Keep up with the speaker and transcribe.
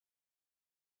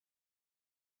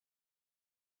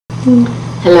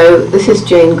Hello, this is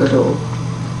Jane Goodall,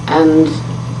 and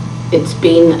it's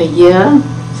been a year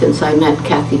since I met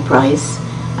Kathy Price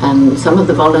and some of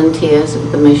the volunteers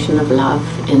of the Mission of Love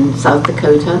in South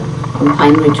Dakota, on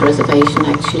Pine Ridge Reservation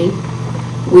actually.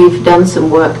 We've done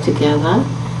some work together.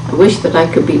 I wish that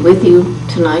I could be with you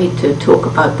tonight to talk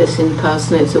about this in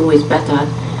person. It's always better,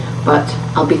 but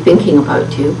I'll be thinking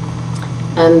about you.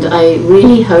 And I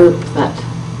really hope that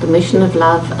the Mission of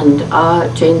Love and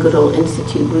our Jane Goodall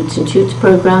Institute Roots and Shoots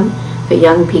program for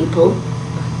young people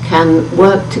can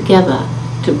work together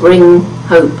to bring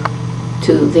hope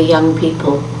to the young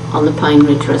people on the Pine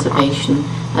Ridge Reservation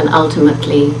and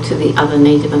ultimately to the other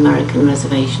Native American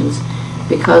reservations,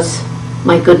 because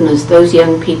my goodness, those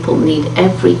young people need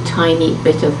every tiny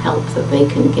bit of help that they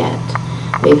can get.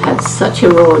 They've had such a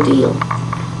raw deal,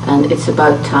 and it's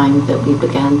about time that we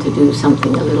began to do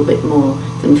something a little bit more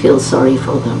than feel sorry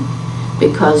for them.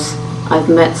 Because I've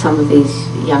met some of these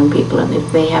young people, and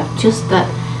if they have just that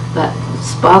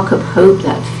spark of hope,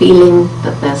 that feeling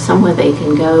that there's somewhere they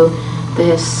can go,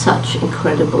 they're such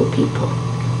incredible people.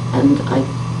 And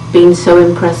I've been so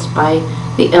impressed by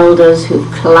the elders who've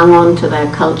clung on to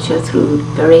their culture through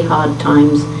very hard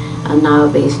times, and now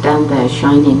they stand there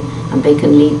shining and they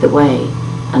can lead the way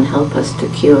and help us to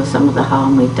cure some of the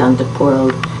harm we've done to poor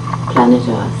old planet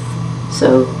Earth.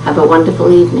 So have a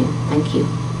wonderful evening. Thank you.